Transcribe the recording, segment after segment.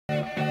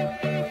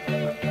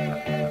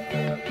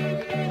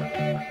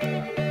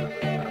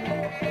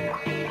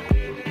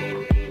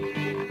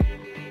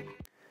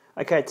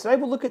Okay, today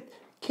we'll look at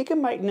Kickr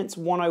Maintenance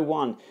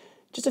 101.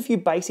 Just a few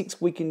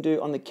basics we can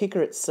do on the Kickr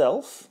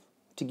itself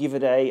to give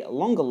it a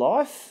longer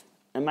life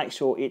and make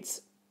sure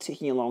it's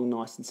ticking along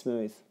nice and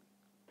smooth.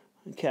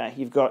 Okay,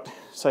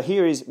 so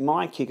here is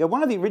my Kickr,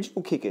 one of the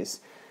original Kickrs.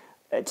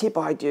 A tip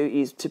I do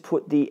is to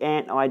put the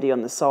ant ID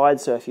on the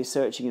side, so if you're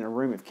searching in a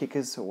room of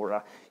Kickrs or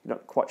you're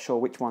not quite sure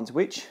which one's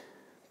which,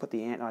 put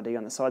the ant ID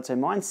on the side. So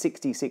mine's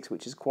 66,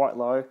 which is quite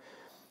low.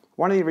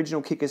 One of the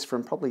original Kickrs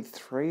from probably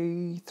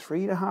three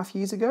and a half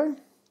years ago.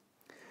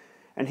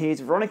 And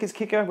here's Veronica's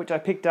Kickr, which I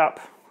picked up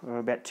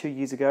about 2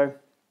 years ago.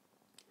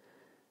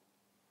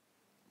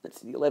 That's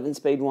the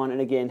 11-speed one,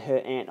 and again, her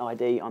ant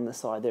ID on the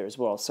side there as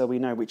well, so we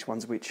know which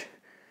one's which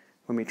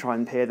when we try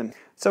and pair them.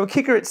 So a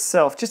Kickr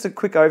itself, just a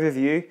quick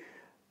overview.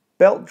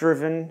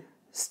 Belt-driven,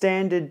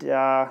 standard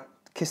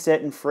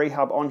cassette and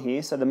Freehub on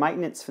here. So the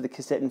maintenance for the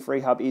cassette and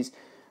Freehub is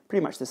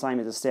pretty much the same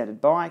as a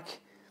standard bike.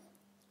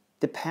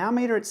 The power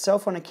meter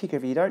itself on a Kickr,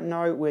 if you don't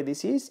know where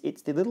this is,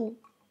 it's the little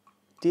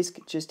disc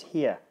just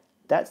here.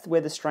 That's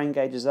where the strain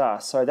gauges are.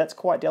 So that's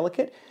quite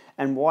delicate,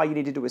 and why you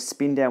need to do a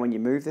spin down when you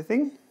move the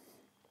thing.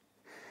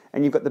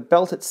 And you've got the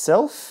belt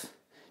itself.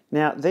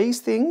 Now these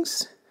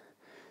things,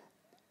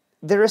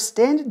 they're a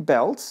standard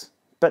belt,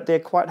 but they're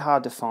quite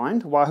hard to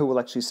find. Wahoo will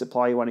actually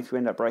supply you one if you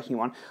end up breaking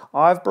one.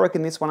 I've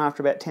broken this one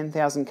after about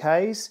 10,000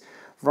 Ks.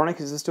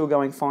 Veronica's is still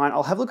going fine.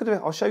 I'll have a look at it.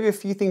 I'll show you a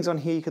few things on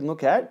here you can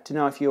look at to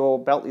know if your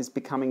belt is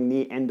becoming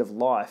near end of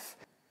life.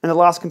 And the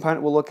last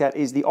component we'll look at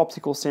is the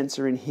optical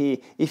sensor in here.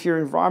 If your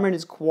environment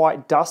is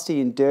quite dusty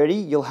and dirty,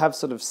 you'll have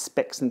sort of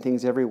specks and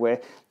things everywhere.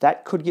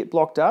 That could get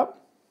blocked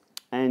up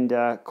and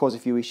cause a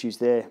few issues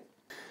there.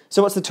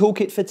 So what's the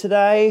toolkit for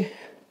today?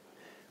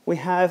 We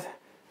have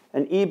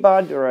an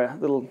earbud or a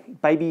little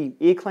baby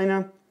ear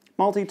cleaner,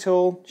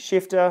 multi-tool,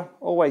 shifter,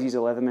 always use a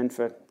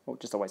Leatherman or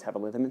just always have a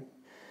Leatherman.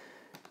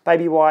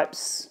 Baby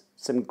wipes,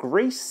 some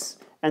grease,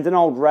 and an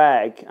old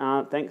rag.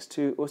 Thanks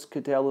to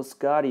Euskadel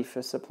Uskadi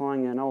for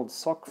supplying an old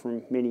sock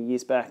from many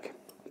years back,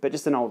 but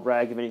just an old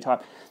rag of any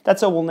type.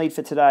 That's all we'll need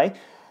for today.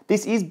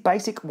 This is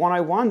basic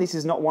 101, this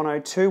is not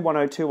 102.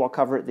 102 I'll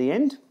cover at the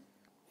end.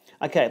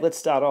 Okay, let's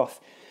start off.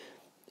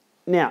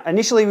 Now,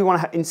 initially we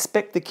want to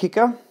inspect the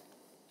Kickr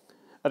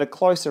at a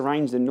closer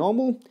range than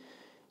normal,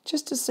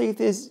 just to see if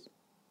there's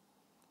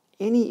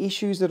any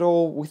issues at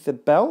all with the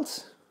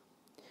belt.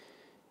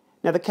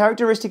 Now the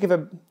characteristic of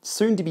a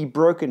soon-to-be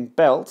broken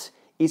belt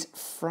is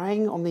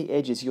fraying on the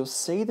edges. You'll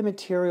see the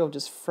material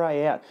just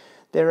fray out.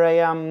 They're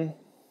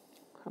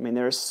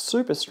a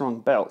super strong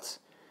belt,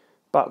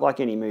 but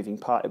like any moving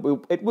part,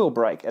 it will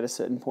break at a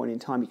certain point in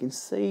time. You can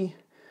see,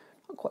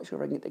 I'm not quite sure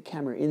if I can get the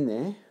camera in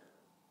there.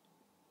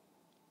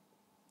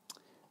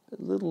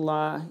 A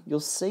little, you'll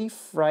see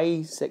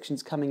fray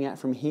sections coming out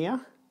from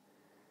here,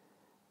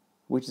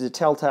 which is a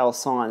telltale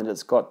sign that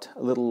it's got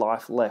a little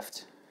life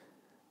left.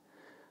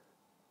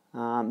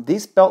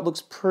 This belt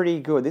looks pretty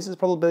good. This has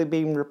probably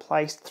been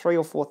replaced 3,000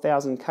 or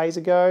 4,000 Ks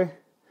ago.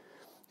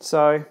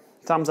 So,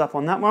 thumbs up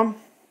on that one.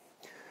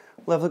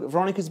 We'll have a look at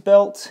Veronica's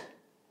belt.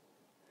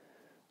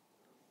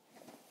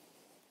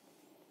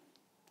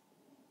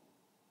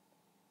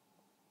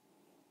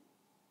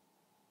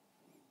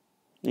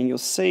 And you'll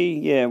see,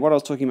 yeah, what I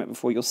was talking about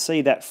before, you'll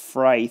see that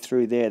fray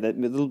through there, that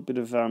little bit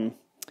of, the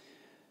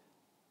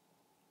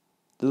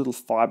little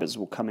fibres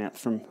will come out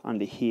from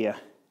under here.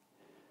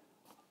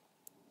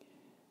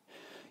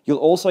 You'll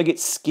also get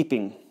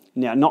skipping.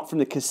 Now, not from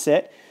the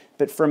cassette,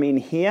 but from in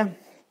here.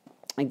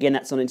 Again,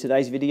 that's not in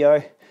today's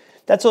video.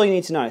 That's all you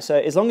need to know. So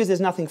as long as there's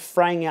nothing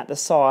fraying out the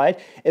side,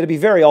 it'll be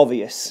very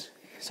obvious.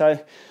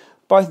 So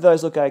both of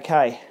those look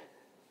okay.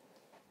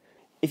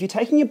 If you're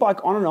taking your bike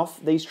on and off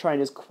these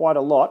trainers quite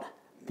a lot,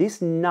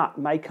 this nut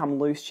may come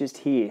loose just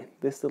here,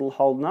 this little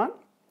hold nut.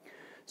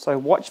 So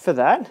watch for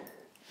that.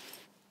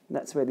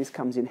 That's where this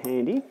comes in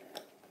handy.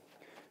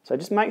 So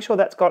just make sure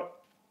that's got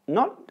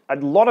not a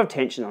lot of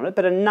tension on it,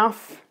 but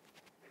enough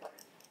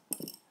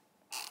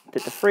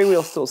that the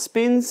freewheel still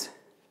spins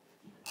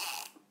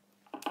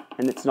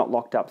and it's not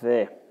locked up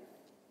there.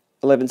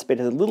 11-speed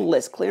has a little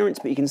less clearance,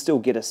 but you can still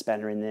get a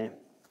spanner in there.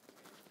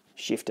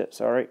 Shift it,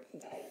 sorry.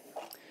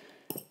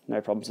 No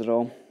problems at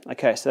all.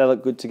 Okay, so they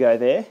look good to go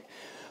there.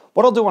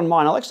 What I'll do on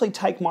mine, I'll actually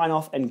take mine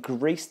off and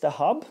grease the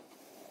hub.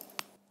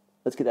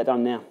 Let's get that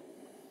done now.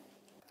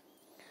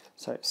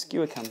 So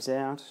skewer comes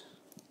out.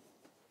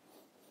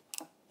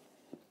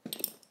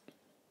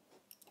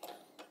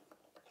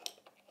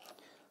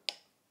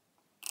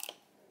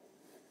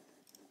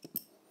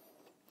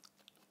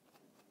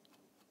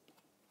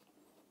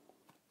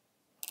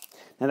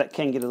 Now that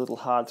can get a little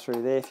hard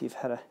through there if you've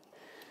had a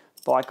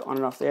bike on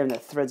and off there and the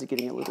threads are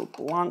getting a little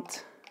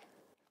blunt.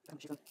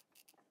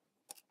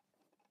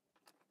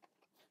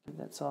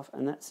 That's off,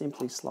 and that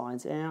simply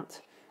slides out.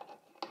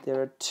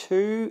 There are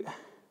two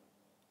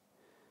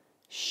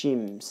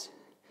shims.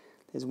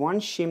 There's one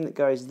shim that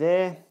goes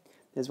there,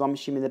 there's one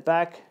shim in the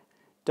back.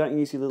 Don't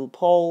use your little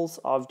poles,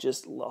 I've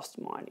just lost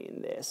mine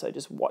in there, so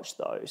just watch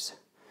those.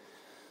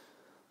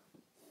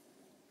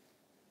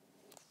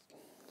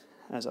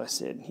 As I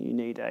said, you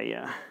need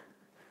a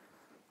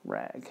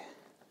rag.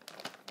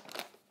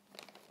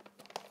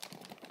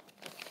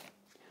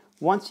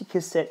 Once your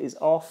cassette is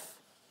off,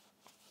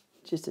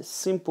 just a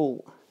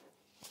simple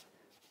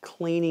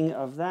cleaning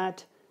of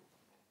that.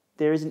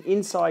 There is an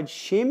inside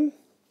shim.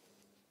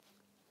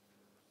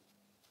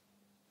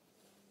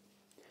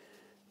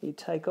 You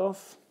take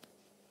off.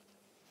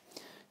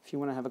 If you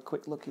want to have a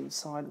quick look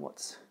inside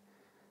what's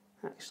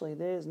actually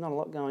there, there's not a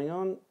lot going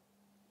on.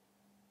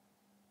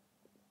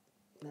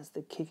 That's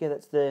the kicker,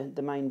 that's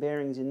the main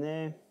bearings in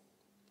there.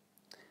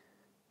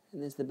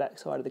 And there's the back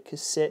side of the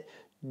cassette.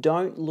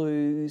 Don't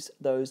lose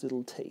those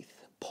little teeth.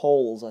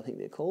 Poles, I think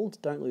they're called.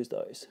 Don't lose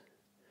those.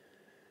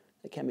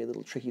 They can be a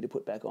little tricky to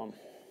put back on.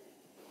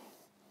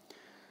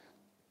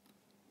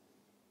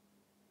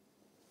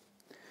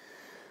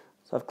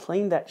 So I've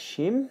cleaned that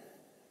shim.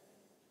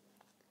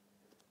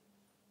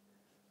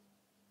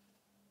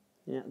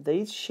 Now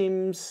these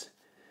shims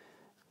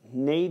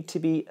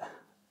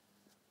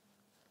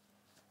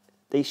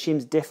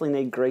definitely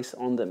need grease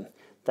on them.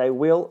 They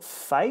will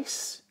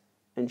face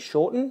and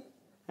shorten,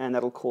 and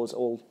that'll cause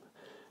all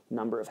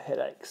number of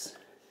headaches.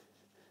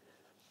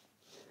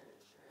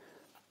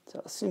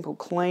 So a simple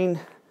clean.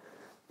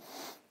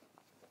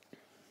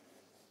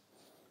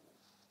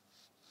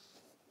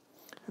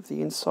 Of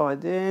the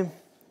inside there.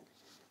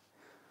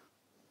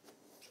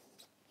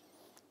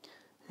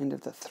 End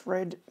of the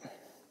thread.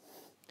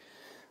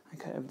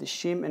 Okay, of the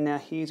shim, and now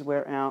here's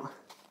where our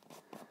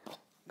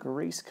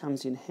grease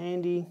comes in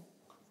handy.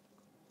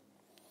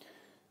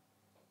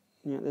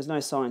 Now, there's no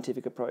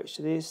scientific approach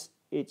to this,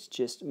 it's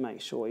just make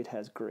sure it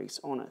has grease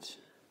on it.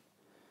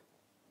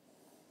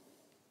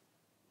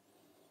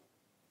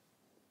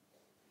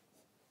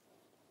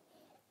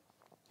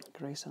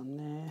 Grease on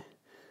there,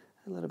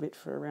 a little bit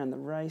for around the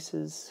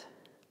races.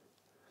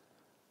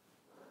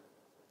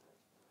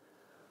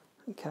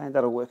 Okay,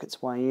 that'll work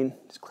its way in,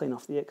 just clean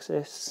off the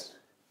excess.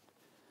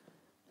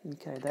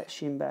 Okay, that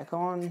shim back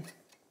on.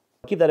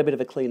 Give that a bit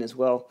of a clean as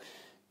well.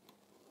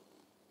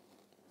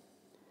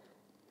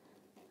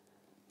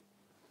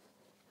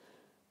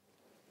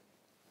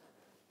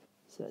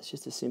 So that's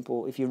just a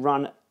simple, if you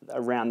run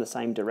around the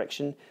same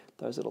direction,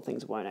 those little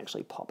things won't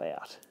actually pop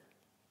out.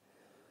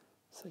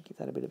 So give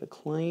that a bit of a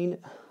clean.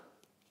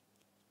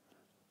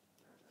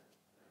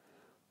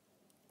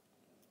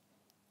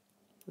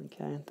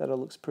 Okay, that all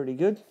looks pretty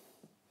good.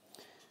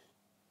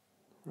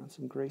 Run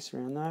some grease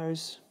around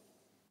those.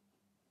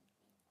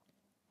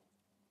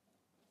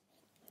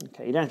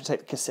 Okay, you don't have to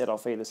take the cassette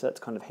off either, so that's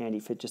kind of handy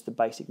for just the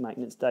basic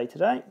maintenance day to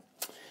day.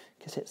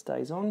 Cassette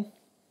stays on.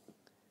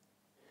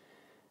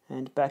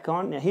 And back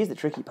on. Now here's the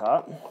tricky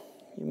part.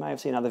 You may have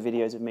seen other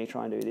videos of me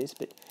trying to do this,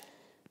 but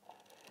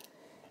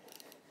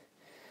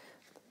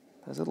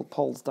those little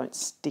poles don't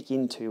stick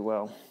in too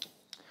well.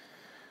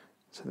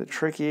 So the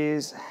trick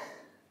is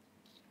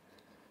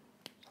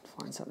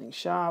find something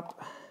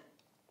sharp.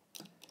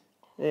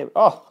 There,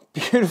 oh,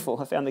 beautiful,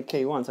 I found the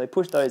key one. So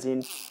push those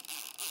in.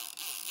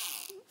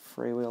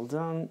 Freewheel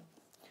done.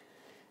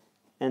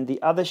 And the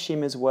other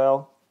shim as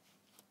well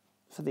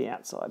for the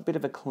outside. Bit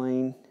of a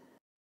clean.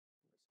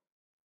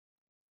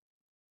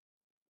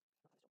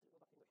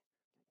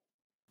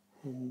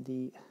 And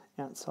the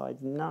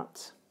outside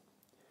nut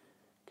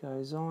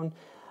goes on.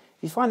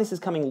 If you find this is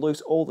coming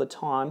loose all the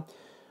time,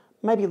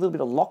 maybe a little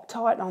bit of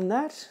Loctite on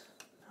that.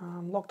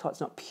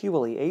 Loctite's not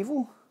purely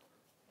evil.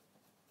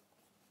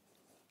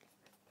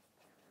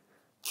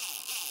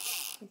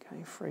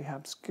 Okay,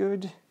 Freehub's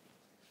good.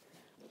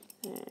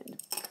 And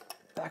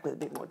back with a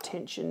bit more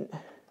tension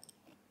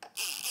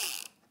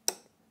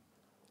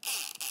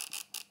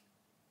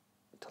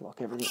to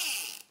lock everything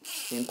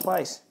in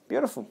place.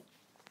 Beautiful.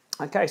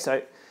 Okay,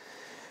 so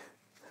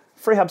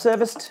Freehub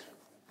serviced.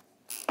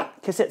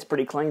 Cassette's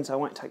pretty clean, so I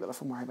won't take that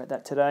off and worry about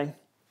that today.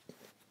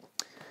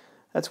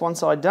 That's one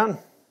side done.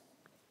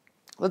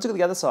 Let's look at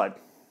the other side.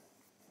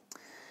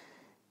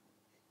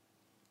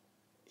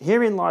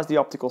 Herein lies the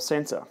optical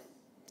sensor.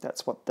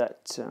 That's what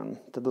that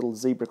the little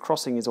zebra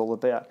crossing is all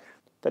about.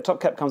 The top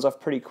cap comes off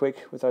pretty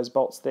quick with those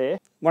bolts there.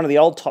 One of the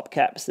old top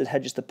caps that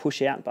had just the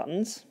push out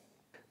buttons.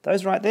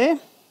 Those right there,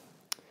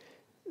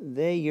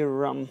 they're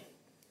your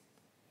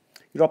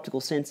optical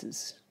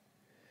sensors.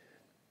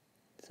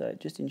 So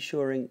just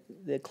ensuring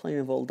they're clean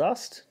of all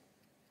dust.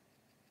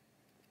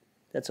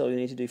 That's all you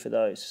need to do for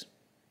those.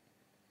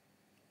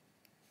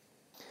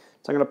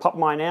 So I'm going to pop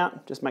mine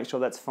out, just make sure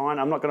that's fine.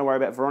 I'm not going to worry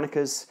about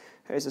Veronica's.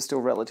 Hers is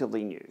still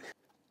relatively new.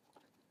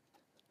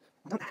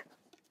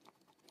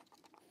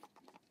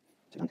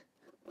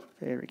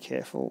 Very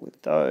careful with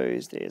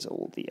those. There's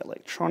all the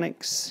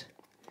electronics.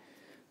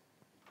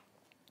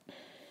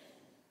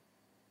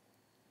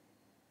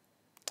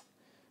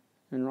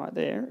 And right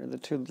there are the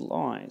two little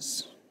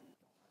eyes.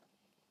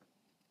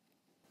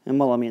 And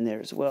while I'm in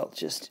there as well,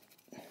 just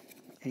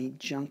any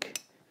junk.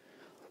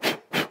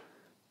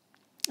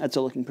 That's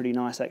all looking pretty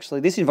nice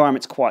actually. This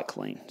environment's quite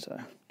clean, so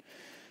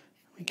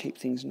we keep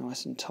things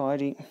nice and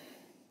tidy.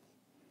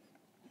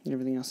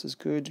 Everything else is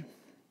good.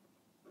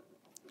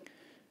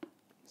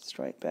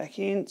 Straight back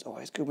in. It's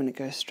always good when it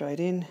goes straight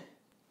in.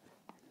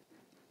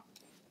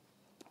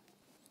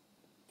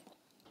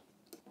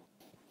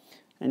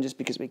 And just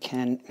because we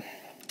can,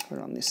 put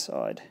it on this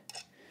side.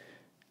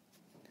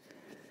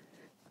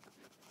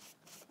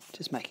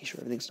 Just making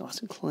sure everything's nice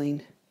and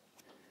clean.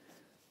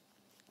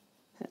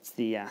 That's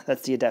the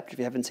adapter. If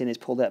you haven't seen this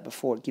pulled out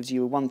before, it gives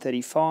you a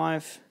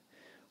 135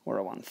 or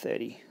a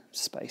 130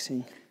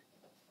 spacing.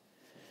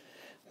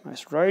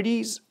 Most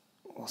roadies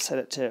will set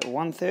it to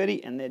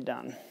 130 and they're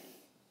done.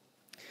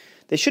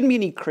 There shouldn't be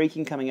any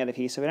creaking coming out of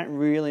here, so we don't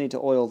really need to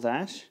oil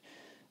that.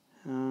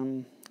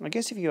 I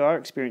guess if you are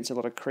experiencing a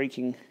lot of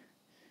creaking,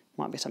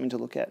 might be something to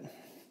look at.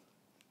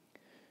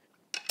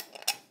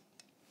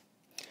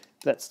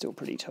 That's still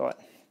pretty tight.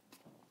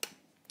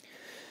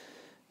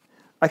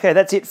 Okay,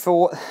 that's it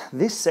for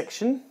this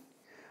section.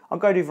 I'll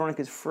go to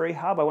Veronica's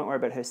Freehub. I won't worry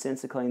about her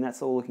sensor clean.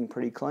 That's all looking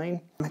pretty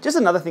clean. Just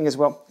another thing as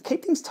well,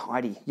 keep things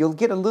tidy. You'll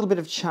get a little bit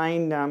of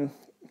chain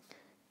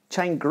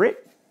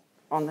grit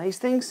on these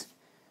things.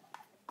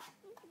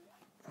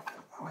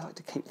 I like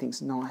to keep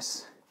things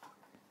nice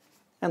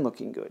and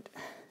looking good.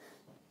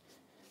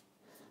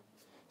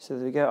 So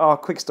there we go. Oh,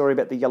 quick story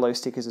about the yellow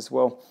stickers as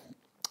well.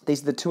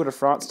 These are the Tour de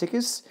France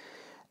stickers.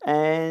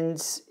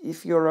 And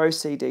if your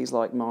OCD's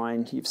like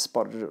mine, you've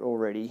spotted it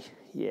already.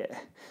 Yeah,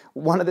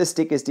 one of the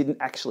stickers didn't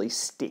actually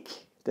stick.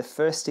 The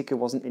first sticker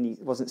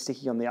wasn't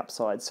sticky on the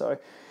upside. So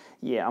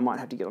yeah, I might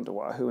have to get onto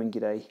Wahoo and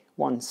get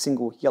one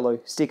single yellow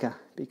sticker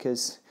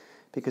because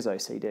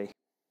OCD.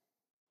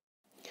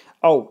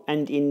 Oh,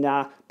 and in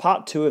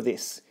part 2 of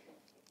this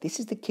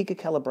is the Kickr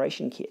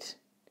calibration kit.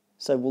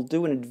 So we'll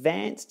do an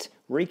advanced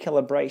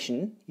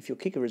recalibration if your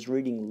Kickr is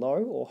reading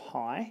low or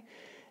high,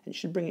 and it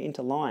should bring it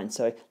into line.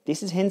 So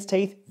this is hen's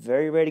teeth,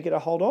 very rare to get a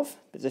hold of.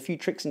 There's a few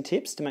tricks and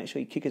tips to make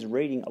sure your Kickr's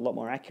reading a lot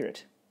more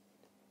accurate.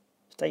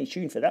 Stay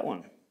tuned for that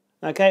one.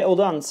 Okay, all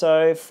done.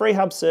 So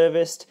Freehub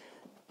serviced,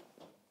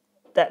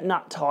 that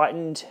nut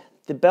tightened,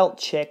 the belt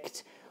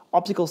checked,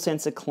 optical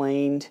sensor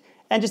cleaned,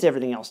 and just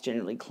everything else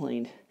generally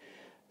cleaned.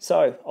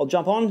 So I'll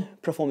jump on,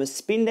 perform a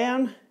spin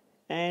down,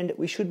 and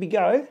we should be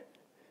go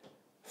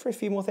for a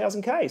few more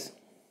 1,000 Ks.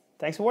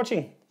 Thanks for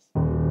watching.